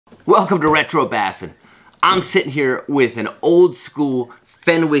Welcome to Retro Bassin'. I'm sitting here with an old school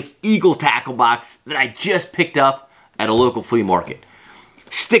Fenwick Eagle tackle box that I just picked up at a local flea market.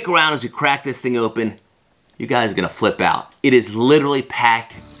 Stick around as we crack this thing open. You guys are gonna flip out. It is literally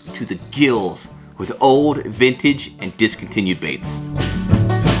packed to the gills with old, vintage, and discontinued baits.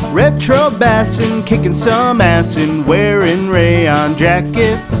 Retro bassin', kicking some ass and wearing rayon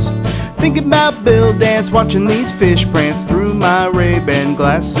jackets. Thinking about Bill Dance, watching these fish prance through my Ray-Ban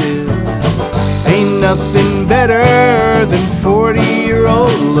glasses. Ain't nothing better than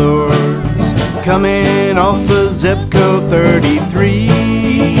 40-year-old lures coming off of Zepco 33.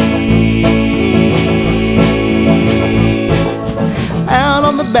 Out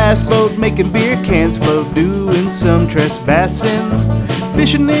on the bass boat, making beer cans float, doing some trespassing.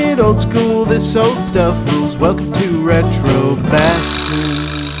 Fishing it old school, this old stuff rules. Welcome to Retro Bassin'.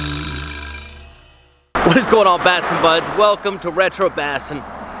 What is going on, Bassin' Buds? Welcome to Retro Bassin'.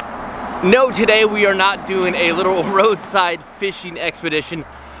 No, today we are not doing a little roadside fishing expedition.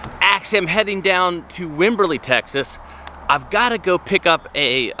 Actually, I'm heading down to Wimberley, Texas. I've got to go pick up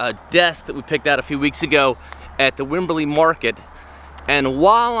a desk that we picked out a few weeks ago at the Wimberley Market. And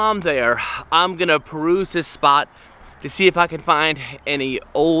while I'm there, I'm gonna peruse this spot to see if I can find any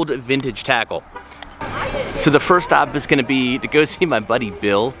old vintage tackle. So the first stop is gonna be to go see my buddy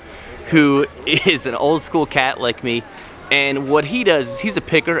Bill, who is an old school cat like me. And what he does is he's a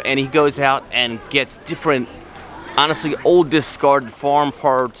picker and he goes out and gets different, honestly, old discarded farm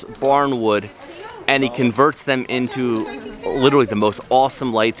parts, barn wood, and he converts them into literally the most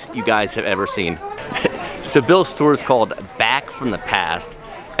awesome lights you guys have ever seen. So Bill's store is called Back from the Past,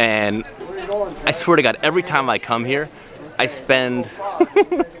 and I swear to God, every time I come here, I spend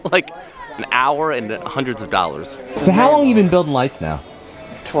like an hour and hundreds of dollars. So how long have you been building lights now?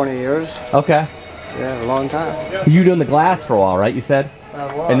 20 years. Okay. Yeah, a long time. You were doing the glass for a while, right? You said.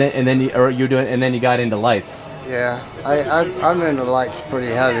 Was. And then you got into lights. Yeah, I'm into lights pretty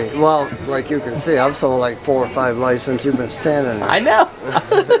heavy. Well, like you can see, I've sold like 4 or 5 lights since you've been standing there. I know.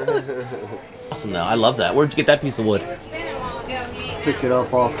 Awesome though. I love that. Where'd you get that piece of wood? Picked it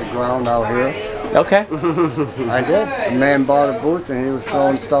up off the ground out here. Okay. I did. A man bought a booth and he was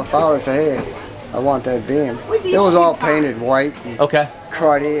throwing stuff out. I said, hey, I want that beam. It was all painted white. Okay.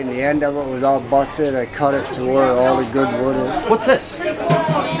 Cruddy, and the end of it was all busted. I cut it to where all the good wood is. What's this?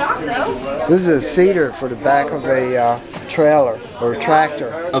 This is a cedar for the back of a trailer or a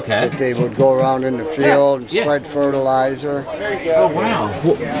tractor. Okay. That they would go around in the field and spread fertilizer. Oh wow.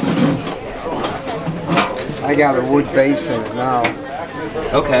 I got a wood base in it now.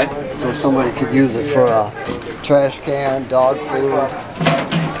 Okay. So somebody could use it for a trash can, dog food.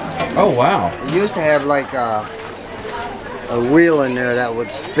 Oh wow. It used to have like a wheel in there that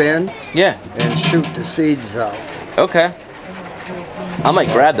would spin. Yeah. And shoot the seeds out. Okay. I might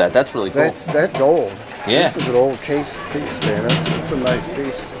grab that. That's really cool. That's old. Yeah. This is an old piece, man. It's a nice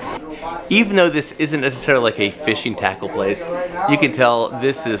piece. Even though this isn't necessarily like a fishing tackle place, you can tell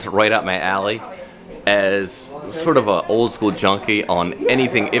this is right up my alley as sort of an old school junkie on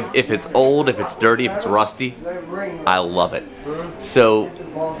anything. If it's old, if it's dirty, if it's rusty, I love it. So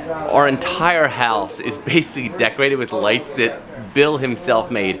our entire house is basically decorated with lights that Bill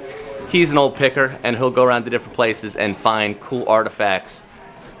himself made. He's an old picker and he'll go around to different places and find cool artifacts,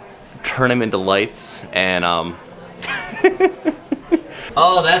 turn them into lights, and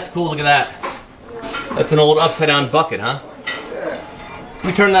oh, that's cool, look at that. That's an old upside down bucket, huh? Can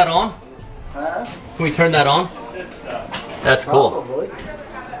we turn that on? Can we turn that on? That's cool. Probably.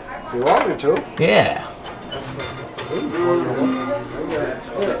 If you want me to. Yeah.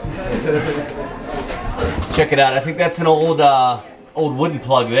 Check it out. I think that's an old wooden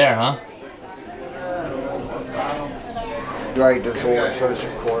plug there, huh? Drag this whole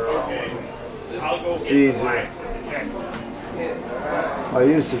extension cord around. It's easy. I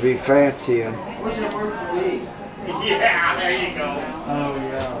used to be fancy and. Yeah, there you go. Oh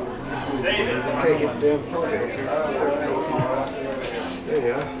yeah. Take it down. There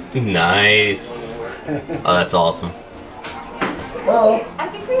you go. Nice. Oh, that's awesome. Well.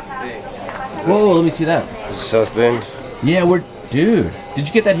 Whoa, let me see that. South Bend. Yeah, dude. Did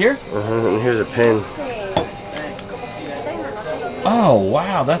you get that here? And here's a pin. Oh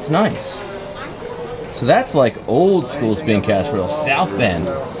wow, that's nice. So that's like old school spin cast reel, South Bend,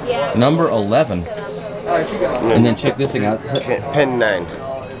 number 11. And then check this thing out. Pin 9.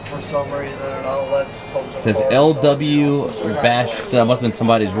 For some reason, an outlet. It says LW Bash. So that must have been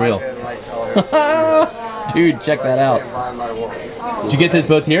somebody's reel. Dude, check that out. Did you get those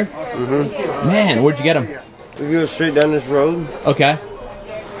both here? Mm-hmm. Man, where'd you get them? We go straight down this road. Okay.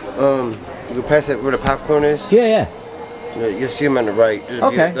 You go past that where the popcorn is. Yeah, yeah. You'll see them on the right.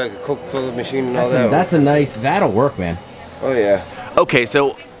 Okay. Like a Coca-Cola machine and all that. That's a nice, that'll work, man. Oh, yeah. Okay,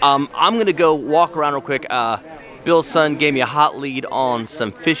 so I'm gonna go walk around real quick. Bill's son gave me a hot lead on some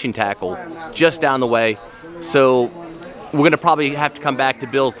fishing tackle just down the way. So we're gonna probably have to come back to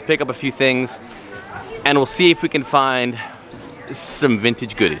Bill's to pick up a few things, and we'll see if we can find some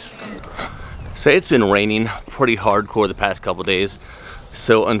vintage goodies. So it's been raining pretty hardcore the past couple days.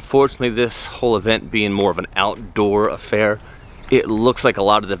 So unfortunately, this whole event being more of an outdoor affair, it looks like a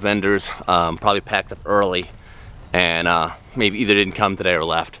lot of the vendors probably packed up early and maybe either didn't come today or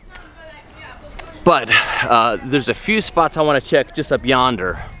left. But there's a few spots I want to check just up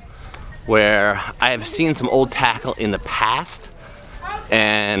yonder where I have seen some old tackle in the past,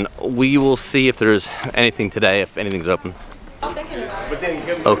 and we will see if there's anything today, if anything's open.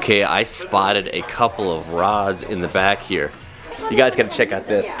 Okay, I spotted a couple of rods in the back here. You guys gotta check out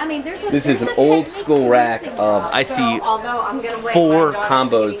this. This is an old school rack of, I see 4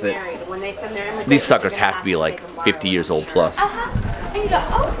 combos that these suckers have to be like 50 years old plus.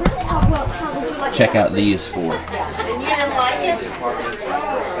 Check out these 4.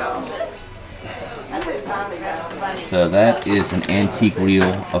 So that is an antique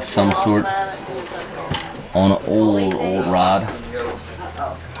reel of some sort on an old rod.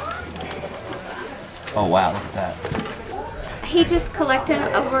 Oh wow, look at that. He just collected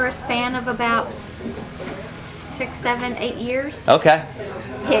over a span of about 6, 7, 8 years. Okay.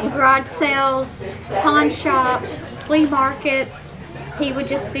 Hit garage sales, pawn shops, flea markets. He would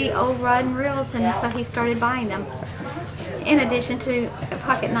just see old rod and reels, and so he started buying them. In addition to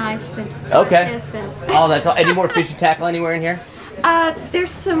pocket knives and torches and Oh, that's all. Any more fishing tackle anywhere in here?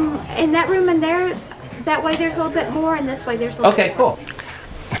 There's some in that room and there. That way there's a little bit more, and this way there's a little bit more. Cool.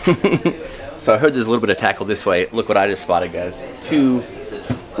 So I heard there's a little bit of tackle this way. Look what I just spotted, guys. 2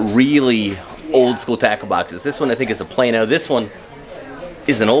 really old school tackle boxes. This one I think is a Plano. This one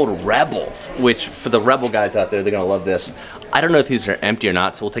is an old Rebel, which for the Rebel guys out there, they're gonna love this. I don't know if these are empty or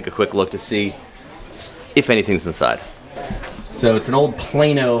not, so we'll take a quick look to see if anything's inside. So it's an old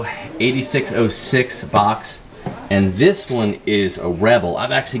Plano 8606 box, and this one is a Rebel.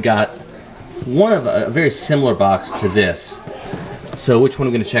 I've actually got one of a very similar box to this. So which one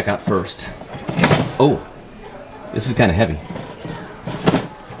are we gonna check out first? Oh, this is kind of heavy.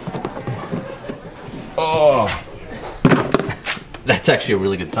 Oh, that's actually a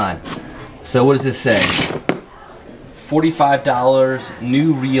really good sign. So what does this say? $45,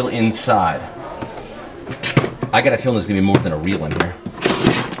 new reel inside. I got a feeling there's gonna be more than a reel in here.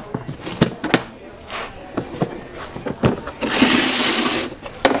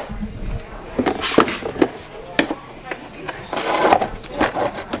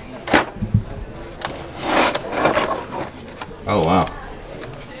 Oh wow.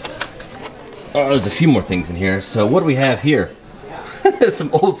 Oh, there's a few more things in here. So what do we have here?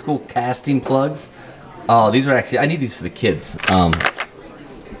 Some old school casting plugs. Oh, these are actually, I need these for the kids.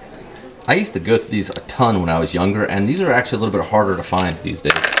 I used to go through these a ton when I was younger, and these are actually a little bit harder to find these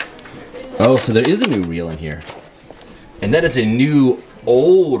days. Oh, so there is a new reel in here. And that is a new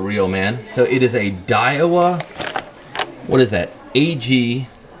old reel, man. So it is a Daiwa, what is that? AG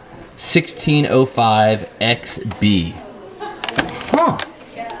 1605 XB. Huh.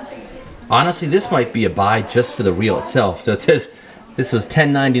 Honestly, this might be a buy just for the reel itself. So it says this was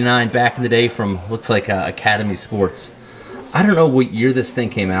 $10.99 back in the day from, looks like Academy Sports. I don't know what year this thing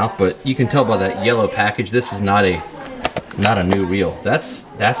came out, but you can tell by that yellow package this is not a new reel. That's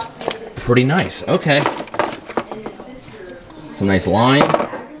pretty nice. Okay. Some nice line.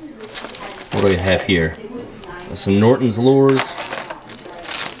 What do we have here? Some Norton's lures.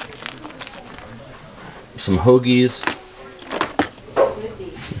 Some Hoagies.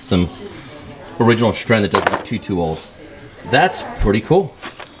 Some original strand that doesn't look too old. That's pretty cool.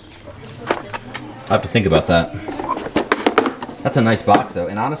 I have to think about that. That's a nice box though,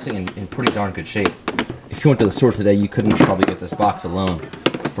 and honestly in pretty darn good shape. If you went to the store today, you couldn't probably get this box alone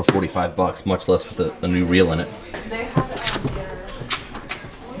for 45 bucks, much less with a new reel in it.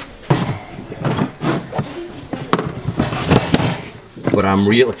 But I'm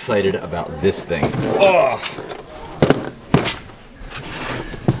real excited about this thing. Oh.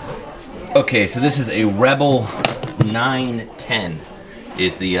 Okay, so this is a Rebel 910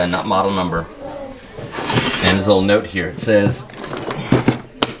 is the model number. And there's a little note here. It says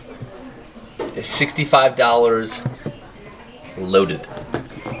 $65 loaded.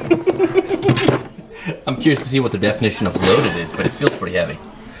 I'm curious to see what the definition of loaded is, but it feels pretty heavy.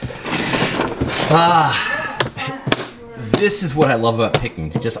 This is what I love about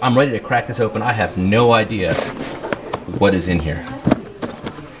picking. Just, I'm ready to crack this open. I have no idea what is in here.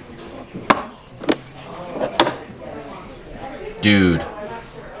 Dude.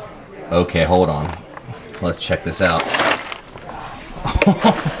 Okay, hold on. Let's check this out.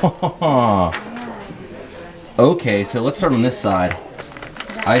 Okay, so let's start on this side.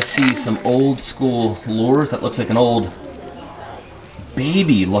 I see some old school lures. That looks like an old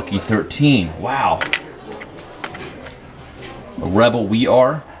baby Lucky 13. Wow. A Rebel We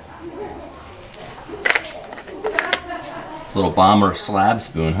Are. This little bomber slab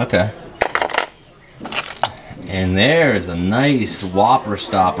spoon. Okay. And there's a nice Whopper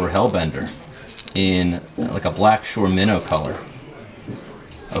Stopper Hellbender in like a Black Shore minnow color.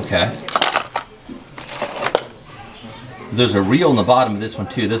 Okay. There's a reel in the bottom of this one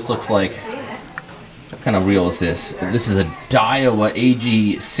too. This looks like, what kind of reel is this? This is a Daiwa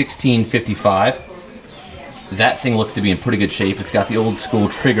AG 1655. That thing looks to be in pretty good shape. It's got the old school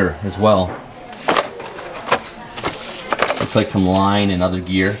trigger as well. Looks like some line and other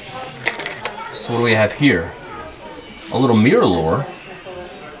gear. So what do we have here? A little mirror lure.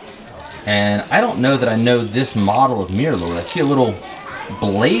 And I don't know that I know this model of mirror lure. I see a little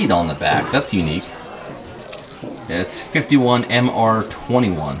blade on the back. That's unique. It's 51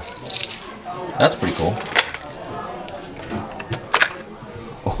 MR21. That's pretty cool.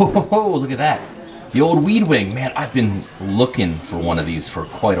 Oh, look at that. The old Weed Wing. Man, I've been looking for one of these for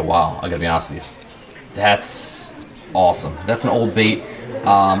quite a while. I gotta be honest with you. That's awesome. That's an old bait.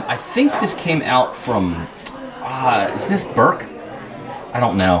 I think this came out from, is this Burke? I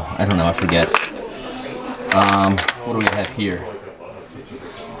don't know. I forget. What do we have here?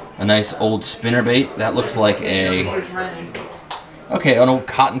 A nice old spinnerbait. That looks like an old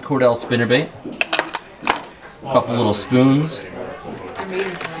cotton Cordell spinnerbait. A couple little spoons.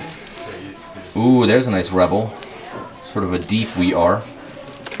 Ooh, there's a nice Rebel. Sort of a deep We Are.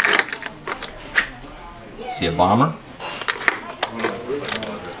 See a bomber?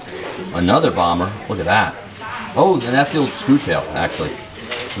 Another bomber. Look at that. Oh, and that's the old screw tail, actually.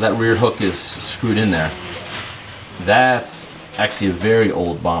 So that rear hook is screwed in there. That's actually a very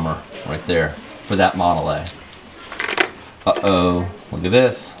old bomber right there for that Model A. Uh-oh, look at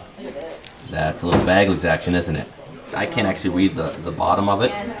this. That's a little Bagley's action, isn't it? I can't actually read the bottom of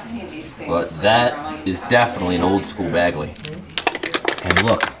it, but that is definitely an old school Bagley. And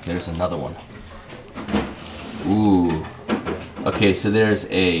look, there's another one. Ooh. Okay, so there's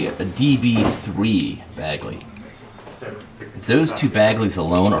a DB3 Bagley. Those two Bagleys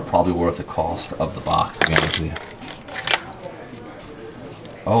alone are probably worth the cost of the box, to be honest with you.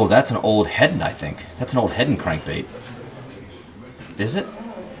 Oh, that's an old Heddon, I think. That's an old Heddon crankbait. Is it?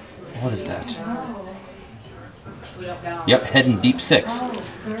 What is that? Yep, Heddon Deep 6.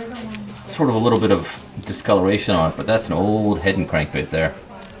 Sort of a little bit of discoloration on it, but that's an old Heddon crankbait there.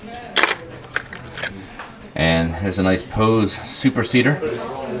 And there's a nice Pose Super Seeder.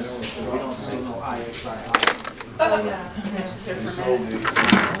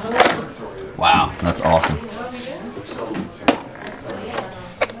 Wow, that's awesome.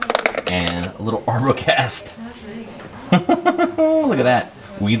 And a little Arbogast. Look at that.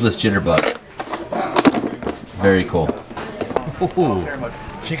 Weedless Jitterbug. Very cool. Ooh,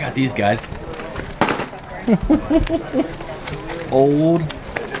 check out these guys. Old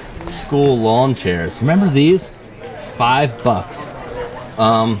school lawn chairs. Remember these? $5.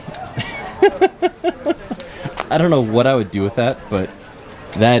 I don't know what I would do with that, but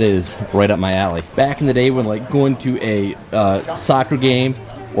that is right up my alley. Back in the day when like going to a soccer game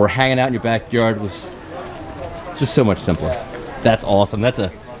or hanging out in your backyard was just so much simpler. That's awesome. That's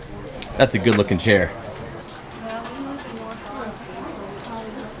a good looking chair.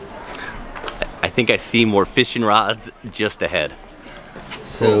 I think I see more fishing rods just ahead.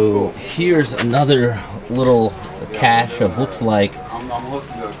 So here's another little cache of looks like,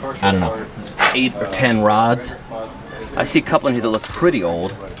 I don't know, 8 or 10 rods. I see a couple in here that look pretty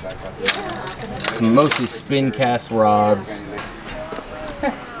old. Some mostly spin cast rods.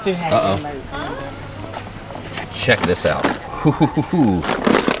 Uh-oh. Check this out.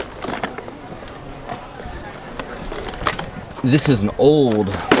 This is an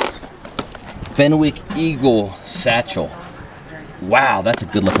old Fenwick Eagle satchel. Wow, that's a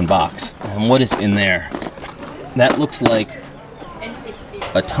good looking box. And what is in there? That looks like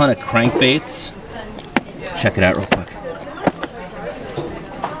a ton of crankbaits. Let's check it out real quick.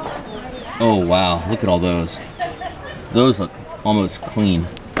 Oh wow, look at all those. Those look almost clean.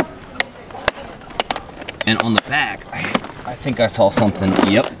 And on the back, I think I saw something.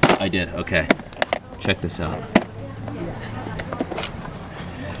 Yep, I did. Okay, check this out.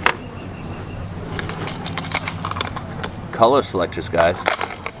 Color selectors, guys.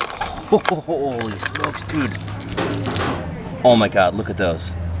 Holy smokes, dude. Oh my god, look at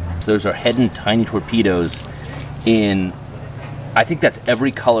those. Those are Heddon Tiny Torpedoes in I think that's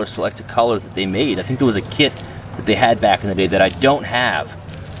every color, selected color that they made. I think there was a kit that they had back in the day that I don't have.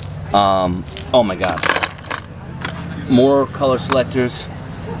 Oh my God. More color selectors.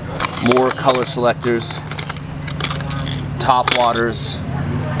 More color selectors. Top waters.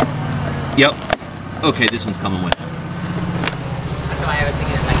 Yep. Okay, this one's coming with.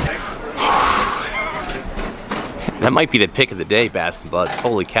 That might be the pick of the day, Bass and Buds.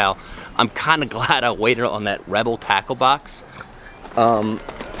 Holy cow. I'm kind of glad I waited on that Rebel tackle box. I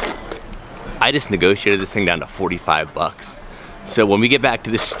just negotiated this thing down to 45 bucks. So when we get back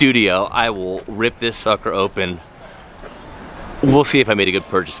to the studio, I will rip this sucker open. We'll see if I made a good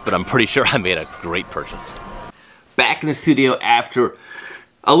purchase, but I'm pretty sure I made a great purchase. Back in the studio after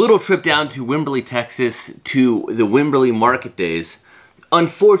a little trip down to Wimberley, Texas to the Wimberley Market Days.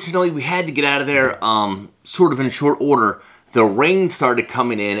 Unfortunately, we had to get out of there sort of in short order. The rain started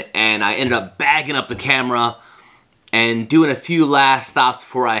coming in and I ended up bagging up the camera and doing a few last stops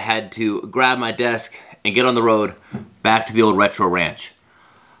before I had to grab my desk and get on the road back to the old retro ranch.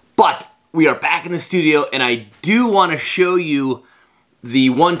 But we are back in the studio and I do want to show you the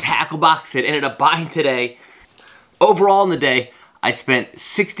one tackle box that I ended up buying today. Overall in the day, I spent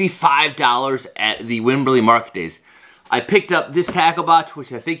 $65 at the Wimberley Market Days. I picked up this tackle box,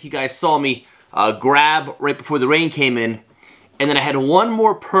 which I think you guys saw me grab right before the rain came in. And then I had one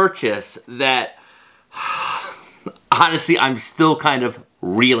more purchase that, honestly, I'm still kind of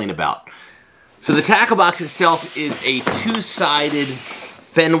reeling about. So the tackle box itself is a two-sided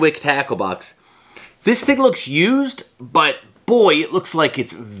Fenwick tackle box. This thing looks used, but boy, it looks like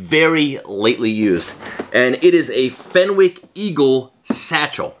it's very lately used. And it is a Fenwick Eagle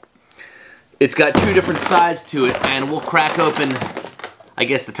satchel. It's got two different sides to it, and we'll crack open, I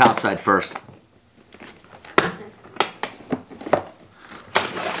guess, the top side first.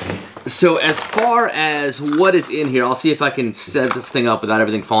 So as far as what is in here, I'll see if I can set this thing up without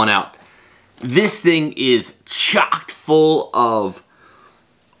everything falling out. This thing is chocked full of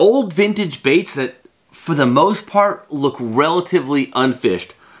old vintage baits that, for the most part, look relatively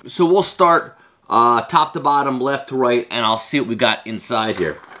unfished. So we'll start top to bottom, left to right, and I'll see what we got inside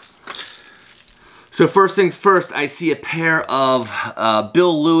here. So first things first, I see a pair of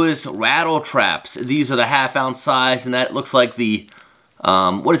Bill Lewis rattle traps. These are the 1/2 ounce size, and that looks like the,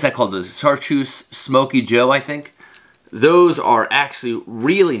 what is that called? The Chartreuse Smoky Joe, I think. Those are actually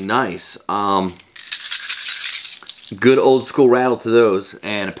really nice. Good old school rattle to those,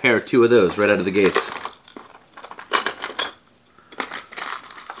 and a pair of two of those right out of the gates.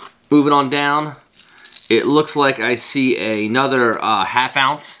 Moving on down, it looks like I see another 1/2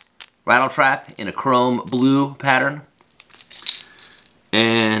 ounce rattle trap in a chrome blue pattern.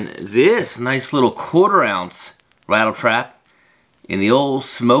 And this nice little 1/4 ounce rattle trap in the old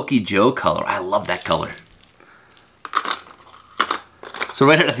Smoky Joe color. I love that color. So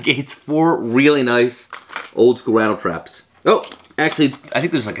right out of the gates, 4 really nice old school rattle traps. Oh, actually, I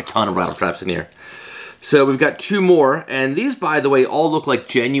think there's like a ton of rattle traps in here. So we've got 2 more, and these, by the way, all look like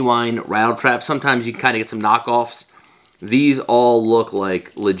genuine rattle traps. Sometimes you can kind of get some knockoffs. These all look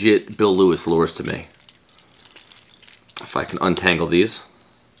like legit Bill Lewis lures to me. If I can untangle these.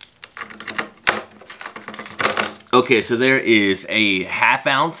 Okay, so there is a 1/2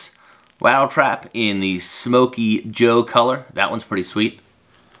 ounce rattle trap in the Smoky Joe color. That one's pretty sweet.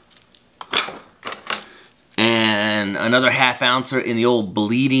 And another 1/2 ouncer in the old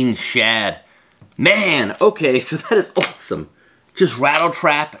Bleeding Shad. Man, okay, so that is awesome. Just rattle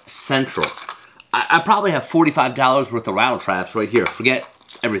trap central. I probably have $45 worth of rattle traps right here. Forget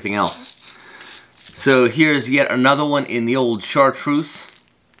everything else. So here's yet another one in the old chartreuse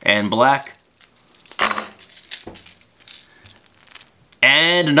and black.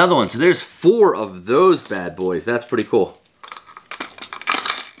 And another one. So there's 4 of those bad boys. That's pretty cool.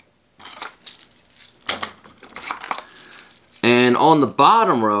 And on the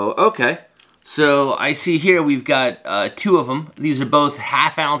bottom row, okay. So I see here we've got 2 of them. These are both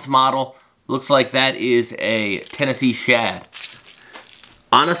 1/2 ounce model. Looks like that is a Tennessee Shad.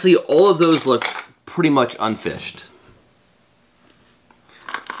 Honestly, all of those look pretty much unfished.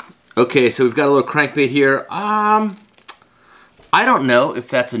 Okay, so we've got a little crankbait here. I don't know if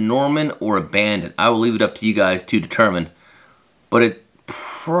that's a Norman or a Bandit. I will leave it up to you guys to determine. But it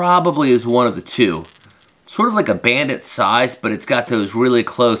probably is one of the 2. Sort of like a Bandit size, but it's got those really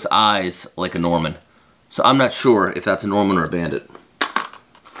close eyes like a Norman. So I'm not sure if that's a Norman or a Bandit.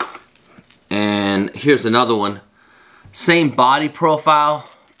 And here's another one. Same body profile,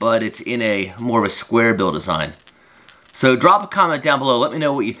 but it's in a more of a square bill design. So drop a comment down below. Let me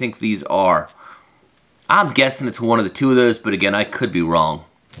know what you think these are. I'm guessing it's one of the 2 of those, but again, I could be wrong.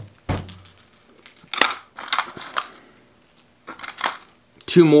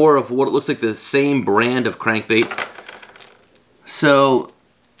 2 more of what looks like the same brand of crankbait. So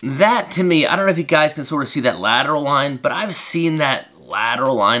that to me, I don't know if you guys can sort of see that lateral line, but I've seen that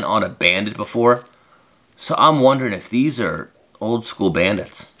lateral line on a bandit before. So I'm wondering if these are old school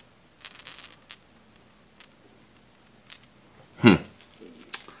bandits.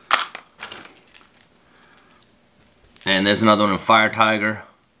 And there's another one in Fire Tiger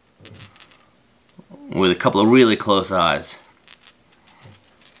with a couple of really close eyes.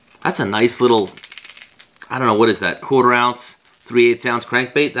 That's a nice little, I don't know, what is that, 1/4 ounce, 3/8 ounce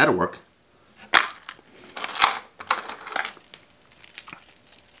crankbait? That'll work.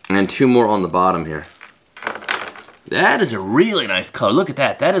 And 2 more on the bottom here. That is a really nice color. Look at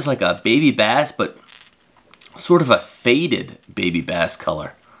that. That is like a baby bass, but sort of a faded baby bass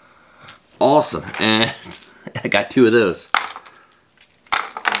color. Awesome. And I got 2 of those.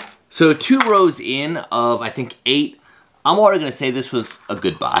 So 2 rows in of, I think, 8. I'm already going to say this was a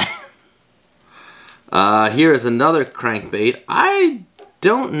good buy. Here is another crankbait. I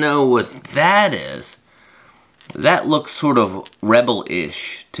don't know what that is. That looks sort of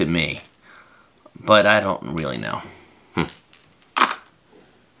rebel-ish to me, but I don't really know.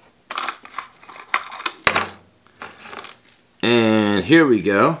 And here we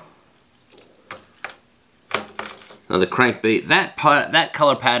go. Another crankbait. That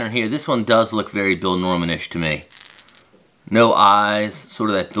color pattern here, this one does look very Bill Norman-ish to me. No eyes, sort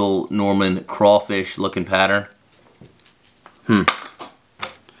of that Bill Norman crawfish looking pattern.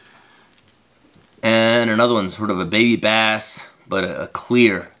 And another one, sort of a baby bass, but a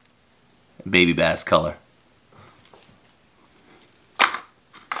clear baby bass color.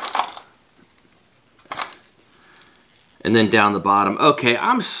 And then down the bottom. Okay,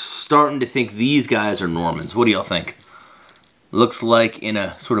 I'm starting to think these guys are Normans. What do y'all think? Looks like in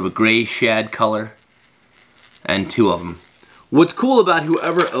a sort of a gray shad color. And 2 of them. What's cool about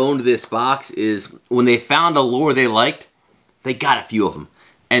whoever owned this box is when they found a lure they liked, they got a few of them.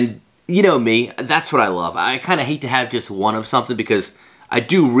 And you know me, that's what I love. I kind of hate to have just one of something because I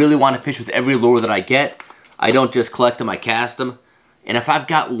do really want to fish with every lure that I get. I don't just collect them, I cast them. And if I've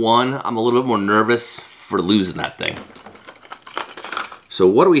got one, I'm a little bit more nervous for losing that thing. So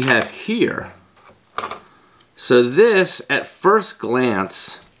what do we have here? So this, at first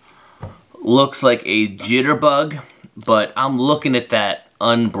glance, looks like a jitterbug, but I'm looking at that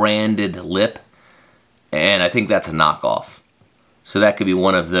unbranded lip, and I think that's a knockoff. So that could be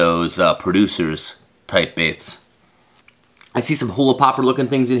one of those producers type baits. I see some hula popper looking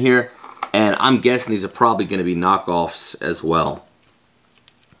things in here, and I'm guessing these are probably going to be knockoffs as well.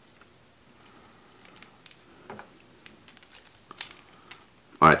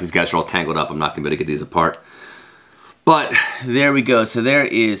 Alright, these guys are all tangled up. I'm not going to be able to get these apart. But there we go. So there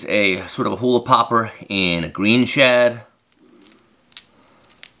is a sort of a hula popper in a green shad.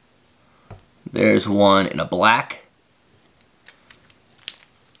 There's one in a black.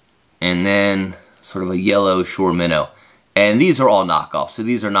 And then sort of a yellow shore minnow. And these are all knockoffs. So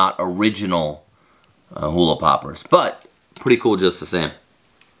these are not original hula poppers. But pretty cool just the same.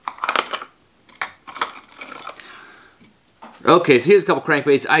 Okay, so here's a couple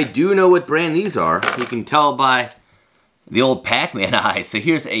crankbaits. I do know what brand these are. You can tell by the old Pac-Man eyes. So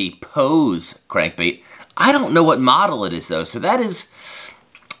here's a Pose crankbait. I don't know what model it is though, so that is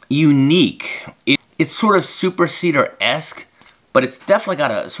unique. It's sort of Super Cedar-esque, but it's definitely got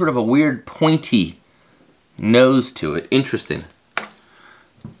a sort of a weird pointy nose to it. Interesting.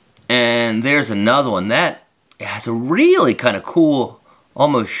 And there's another one that has a really kind of cool,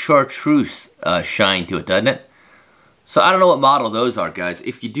 almost chartreuse shine to it, doesn't it? So I don't know what model those are, guys.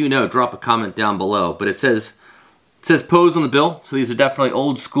 If you do know, drop a comment down below. But it says Pose on the bill, so these are definitely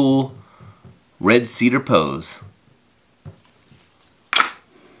old school red cedar Pose.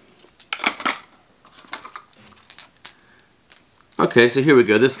 Okay, so here we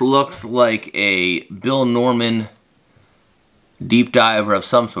go. This looks like a Bill Norman deep diver of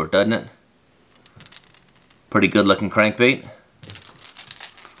some sort, doesn't it? Pretty good looking crankbait.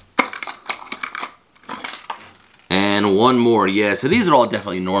 And one more, yeah. So these are all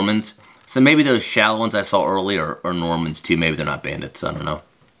definitely Normans. So maybe those shallow ones I saw earlier are Normans too. Maybe they're not bandits, I don't know.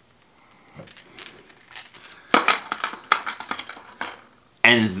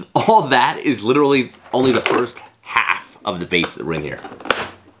 And all that is literally only the first half of the baits that were in here,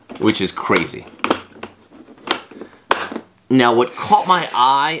 which is crazy. Now what caught my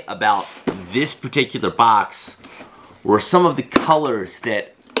eye about this particular box were some of the colors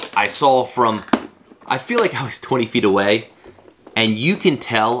that I saw from, I feel like I was 20 feet away, and you can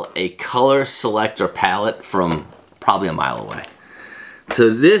tell a color selector palette from probably a mile away. So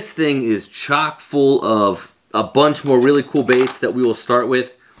this thing is chock full of a bunch more really cool baits that we will start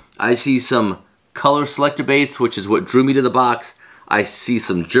with. I see some color selector baits, which is what drew me to the box. I see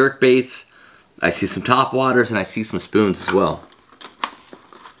some jerk baits. I see some top waters, and I see some spoons as well.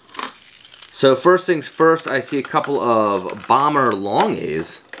 So first things first, I see a couple of Bomber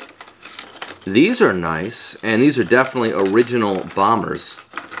Longays. These are nice, and these are definitely original Bombers.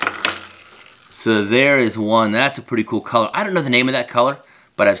 So there is one. That's a pretty cool color. I don't know the name of that color,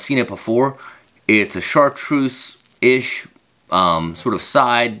 but I've seen it before. It's a chartreuse-ish sort of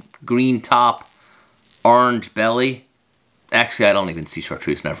side, green top, orange belly. Actually, I don't even see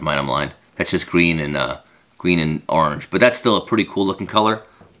chartreuse. Never mind, I'm lying. That's just green and orange. But that's still a pretty cool looking color.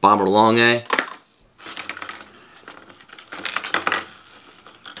 Bomber Longay.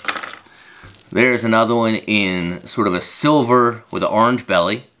 There's another one in sort of a silver with an orange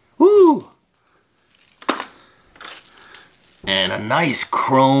belly. Woo! And a nice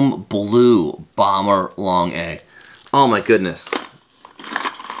chrome blue Bomber Longay. Oh my goodness.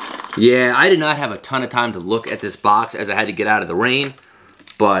 Yeah, I did not have a ton of time to look at this box as I had to get out of the rain.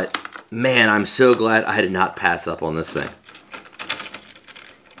 But man, I'm so glad I did not pass up on this thing.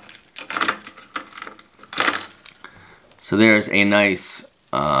 So there's a nice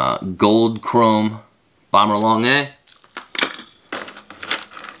gold chrome Bomber Longay.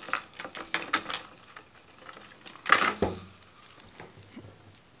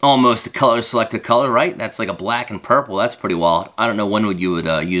 Almost a color selected color, right? That's like a black and purple. That's pretty wild. I don't know when you would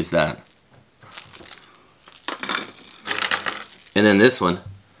use that. And then this one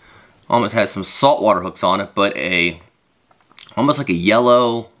almost has some saltwater hooks on it, but almost like a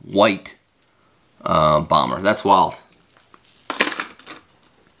yellow white bomber. That's wild.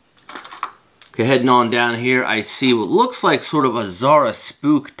 Okay, heading on down here, I see what looks like sort of a Zara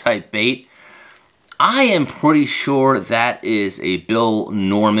Spook type bait. I am pretty sure that is a Bill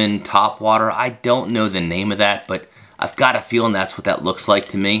Norman topwater. I don't know the name of that, but I've got a feeling that's what that looks like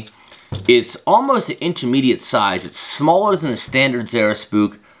to me. It's almost an intermediate size. It's smaller than the standard Zara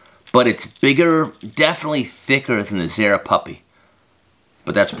Spook, but it's bigger, definitely thicker than the Zara Puppy.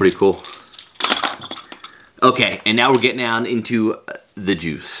 But that's pretty cool. Okay, and now we're getting down into the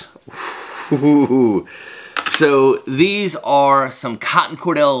juice. Ooh. So these are some Cotton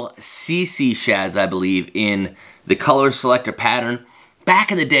Cordell CC shads, I believe, in the color selector pattern.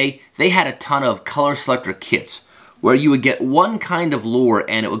 Back in the day, they had a ton of color selector kits where you would get one kind of lure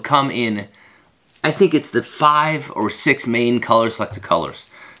and it would come in, I think it's the 5 or 6 main color selector colors.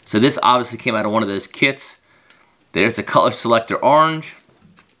 So this obviously came out of one of those kits. There's a color selector orange,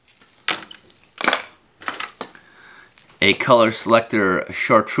 a color selector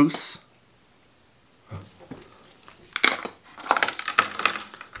chartreuse,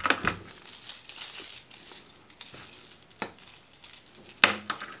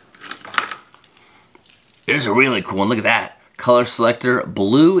 there's a really cool one. Look at that. Color selector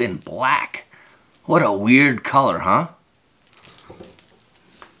blue and black. What a weird color, huh?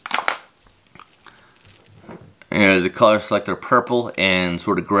 There's a color selector purple and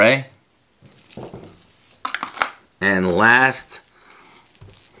sort of gray. And last,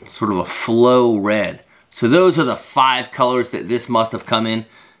 sort of a flow red. So those are the 5 colors that this must have come in.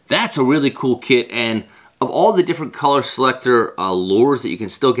 That's a really cool kit. And of all the different color selector lures that you can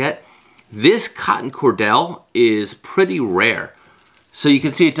still get, this Cotton Cordell is pretty rare. So you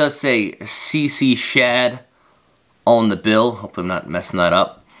can see it does say CC Shad on the bill. Hopefully I'm not messing that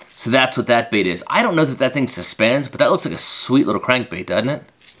up. So that's what that bait is. I don't know that that thing suspends, but that looks like a sweet little crankbait, doesn't it?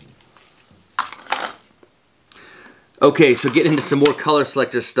 Okay, so getting into some more color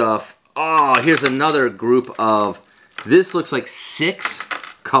selector stuff. Oh, here's another group of, this looks like 6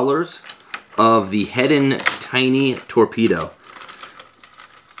 colors of the Heddon Tiny Torpedo.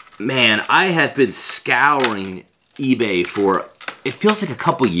 Man, I have been scouring eBay for, it feels like a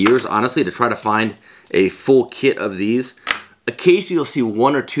couple years, honestly, to try to find a full kit of these. Occasionally you'll see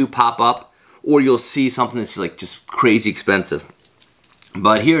 1 or 2 pop up, or you'll see something that's like just crazy expensive.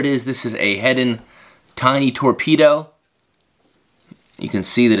 But here it is. This is a Heddon Tiny Torpedo. You can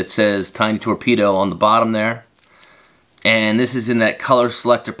see that it says Tiny Torpedo on the bottom there. And this is in that color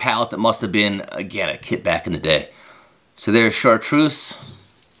selector palette that must have been, again, a kit back in the day. So there's chartreuse.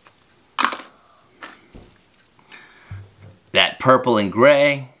 That purple and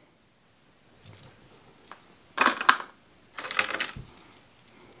gray.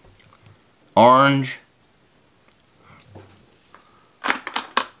 Orange.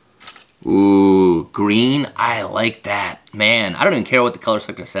 Ooh, green. I like that. Man, I don't even care what the color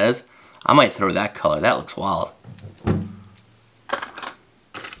selector says. I might throw that color. That looks wild.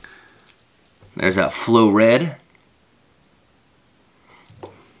 There's that flow red.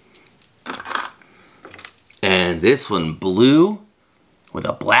 And this one, blue with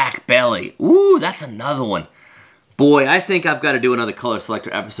a black belly. Ooh, that's another one. Boy, I think I've got to do another color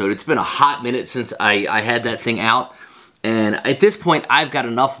selector episode. It's been a hot minute since I had that thing out. And at this point, I've got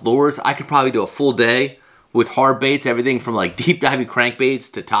enough lures. I could probably do a full day with hard baits, everything from like deep diving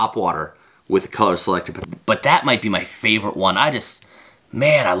crankbaits to topwater with the color selector. But that might be my favorite one.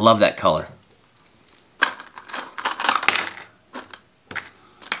 Man, I love that color.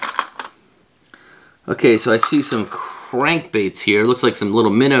 Okay, so I see some crankbaits here. Looks like some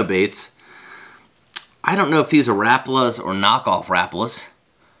little minnow baits. I don't know if these are Rapalas or knockoff Rapalas.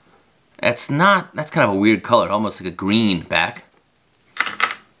 That's kind of a weird color, almost like a green back.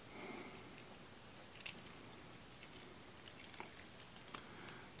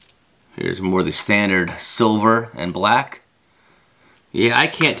 Here's more of the standard silver and black. Yeah, I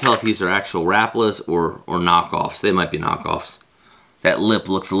can't tell if these are actual Rapalas or knockoffs. They might be knockoffs. That lip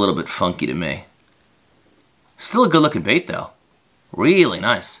looks a little bit funky to me. Still a good looking bait though. Really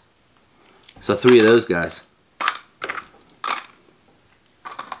nice. So 3 of those guys.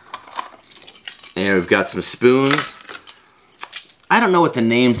 And we've got some spoons. I don't know what the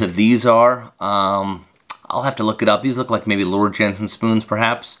names of these are. I'll have to look it up. These look like maybe Lord Jensen spoons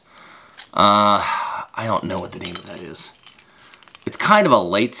perhaps. I don't know what the name of that is. It's kind of a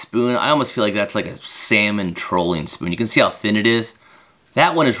light spoon. I almost feel like that's like a salmon trolling spoon. You can see how thin it is.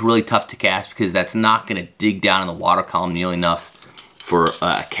 That one is really tough to cast because that's not going to dig down in the water column nearly enough for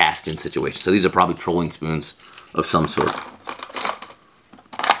a casting situation. So these are probably trolling spoons of some sort.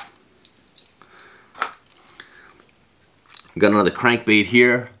 Got another crankbait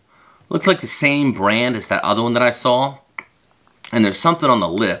here. Looks like the same brand as that other one that I saw. And there's something on the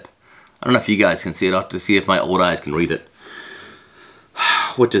lip. I don't know if you guys can see it. I'll have to see if my old eyes can read it.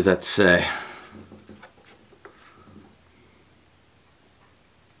 What does that say?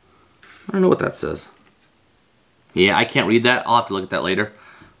 I don't know what that says. Yeah, I can't read that. I'll have to look at that later.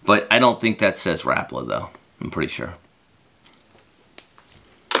 But I don't think that says Rapala though. I'm pretty sure.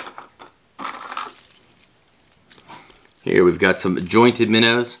 Here we've got some jointed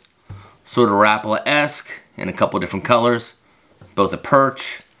minnows. Sort of Rapala-esque in a couple different colors. Both a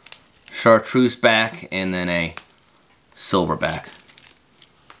perch, chartreuse back, and then a silver back.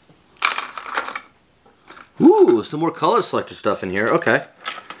 Ooh, some more color selector stuff in here. Okay.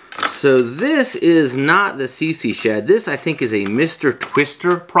 So this is not the CC Shad. This I think is a Mr.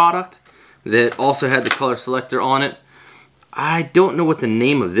 Twister product that also had the color selector on it. I don't know what the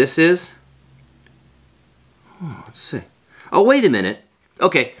name of this is. Oh, let's see. Oh, wait a minute.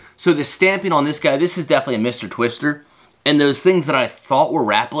 Okay, so the stamping on this guy, this is definitely a Mr. Twister. And those things that I thought were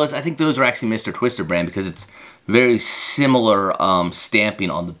Rapalas, I think those are actually Mr. Twister brand because it's very similar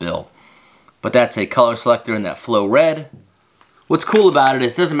stamping on the bill. But that's a color selector in that flow red. What's cool about it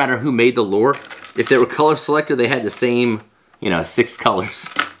is it doesn't matter who made the lure. If they were color selector, they had the same, 6 colors.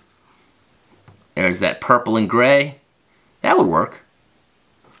 There's that purple and gray. That would work.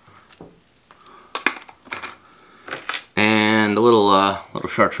 And a little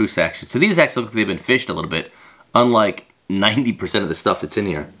chartreuse action. So these actually look like they've been fished a little bit, unlike 90% of the stuff that's in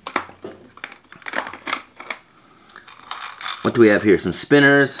here. What do we have here? Some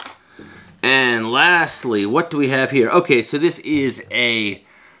spinners. And lastly, what do we have here? Okay, so this is a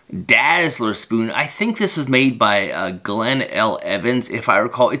Dazzler spoon. I think this is made by Glenn L. Evans, if I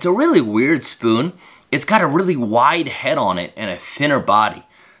recall. It's a really weird spoon. It's got a really wide head on it and a thinner body.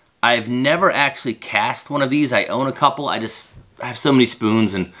 I've never actually cast one of these. I own a couple. I have so many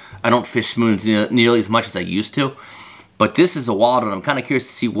spoons and I don't fish spoons nearly as much as I used to. But this is a wild one. I'm kind of curious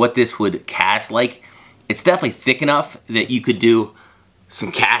to see what this would cast like. It's definitely thick enough that you could do some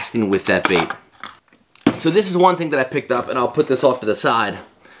casting with that bait. So this is one thing that I picked up, and I'll put this off to the side.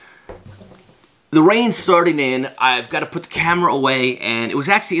 The rain's starting in. I've got to put the camera away, and it was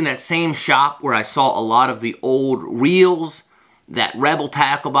actually in that same shop where I saw a lot of the old reels, that Rebel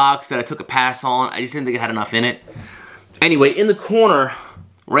tackle box that I took a pass on. I just didn't think it had enough in it. Anyway, in the corner,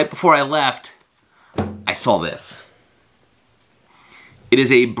 right before I left, I saw this. It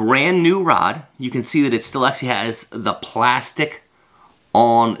is a brand new rod. You can see that it still actually has the plastic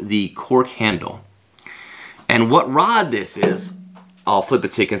on the cork handle. And what rod this is, I'll flip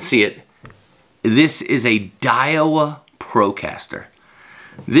it so you can see it. This is a Diawa Procaster.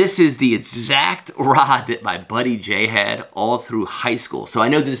 This is the exact rod that my buddy Jay had all through high school. So I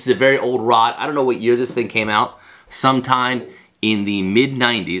know this is a very old rod. I don't know what year this thing came out. Sometime in the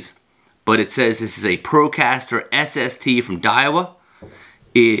mid-90s. But it says this is a Procaster SST from Daiwa.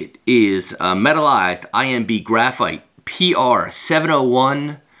 It is metallized IMB graphite PR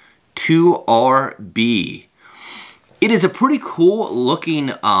 701 2RB. It is a pretty cool looking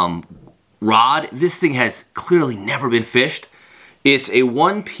rod. This thing has clearly never been fished. It's a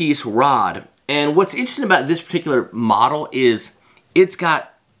one-piece rod. And what's interesting about this particular model is it's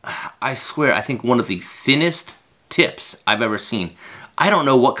got, I swear, I think one of the thinnest tips I've ever seen. I don't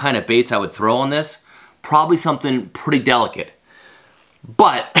know what kind of baits I would throw on this. Probably something pretty delicate.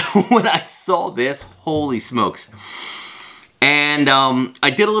 But when I saw this, holy smokes. And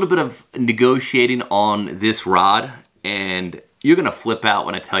I did a little bit of negotiating on this rod, and you're gonna flip out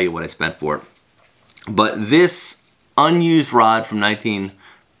when I tell you what I spent for it. But this unused rod from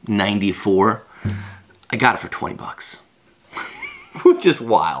 1994, I got it for 20 bucks, which is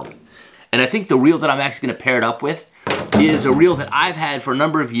wild. And I think the reel that I'm actually gonna pair it up with is a reel that I've had for a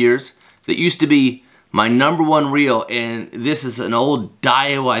number of years that used to be my #1 reel, and this is an old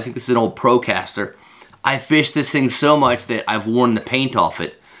Diawa, I think this is an old Procaster. I fished this thing so much that I've worn the paint off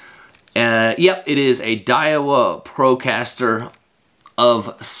it. Yep, it is a Diawa Procaster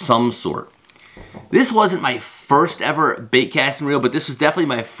of some sort. This wasn't my first ever bait casting reel, but this was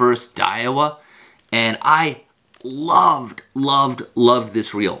definitely my first Diawa, and I loved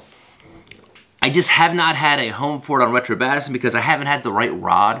this reel. I just have not had a home for it on Retro Bassin because I haven't had the right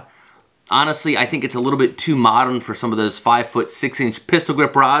rod. Honestly, I think it's a little bit too modern for some of those 5-foot 6-inch pistol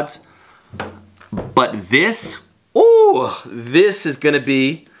grip rods. But this, ooh, this is gonna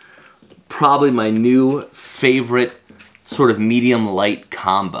be probably my new favorite sort of medium light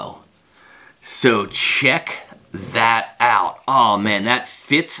combo. So check that out. Oh man, that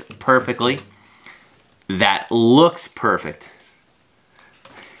fits perfectly. That looks perfect.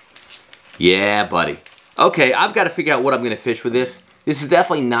 Yeah, buddy. Okay, I've got to figure out what I'm gonna fish with this. This is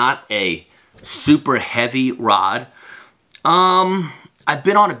definitely not a super heavy rod. I've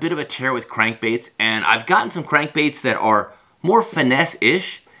been on a bit of a tear with crankbaits, and I've gotten some crankbaits that are more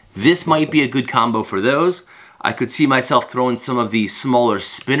finesse-ish. This might be a good combo for those. I could see myself throwing some of the smaller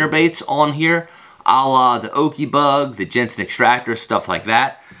spinner baits on here, a la the Okie Bug, the Jensen Extractor, stuff like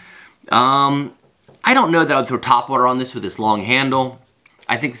that. I don't know that I would throw topwater on this with this long handle.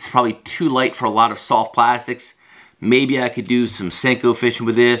 I think it's probably too light for a lot of soft plastics. Maybe I could do some Senko fishing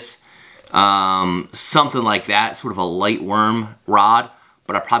with this, something like that, sort of a light worm rod,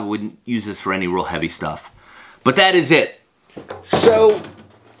 but I probably wouldn't use this for any real heavy stuff. But that is it. So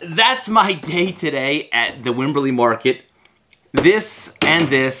that's my day today at the Wimberley Market. This and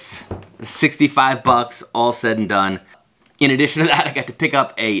this, 65 bucks, all said and done. In addition to that, I got to pick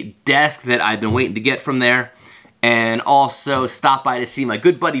up a desk that I've been waiting to get from there, and also stop by to see my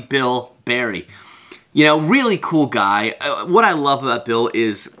good buddy Bill Barry. You know, really cool guy. What I love about Bill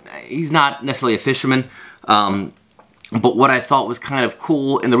is he's not necessarily a fisherman, but what I thought was kind of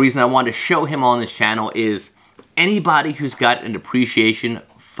cool, and the reason I wanted to show him on this channel is anybody who's got an appreciation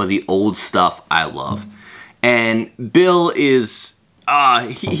for the old stuff I love. And Bill is,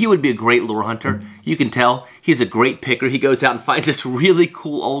 he would be a great lure hunter. You can tell. He's a great picker. He goes out and finds this really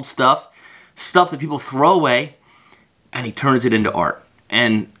cool old stuff that people throw away, and he turns it into art.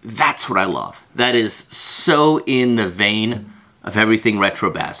 And that's what I love. That is so in the vein of everything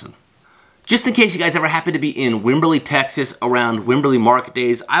Retro Bassin. Just in case you guys ever happen to be in Wimberley, Texas, around Wimberley Market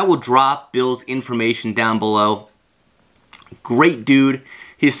Days, I will drop Bill's information down below. Great dude.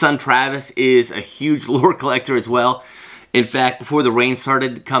 His son Travis is a huge lure collector as well. In fact, before the rain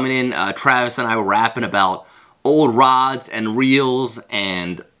started coming in, Travis and I were rapping about old rods and reels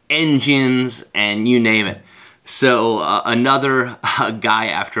and engines and you name it. So another guy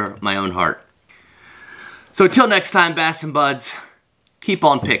after my own heart. So until next time, Bass and Buds, keep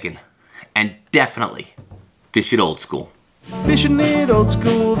on picking. And definitely fish it old school. Fishing it old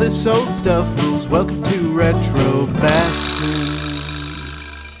school, this old stuff rules. Welcome to Retro Bassin.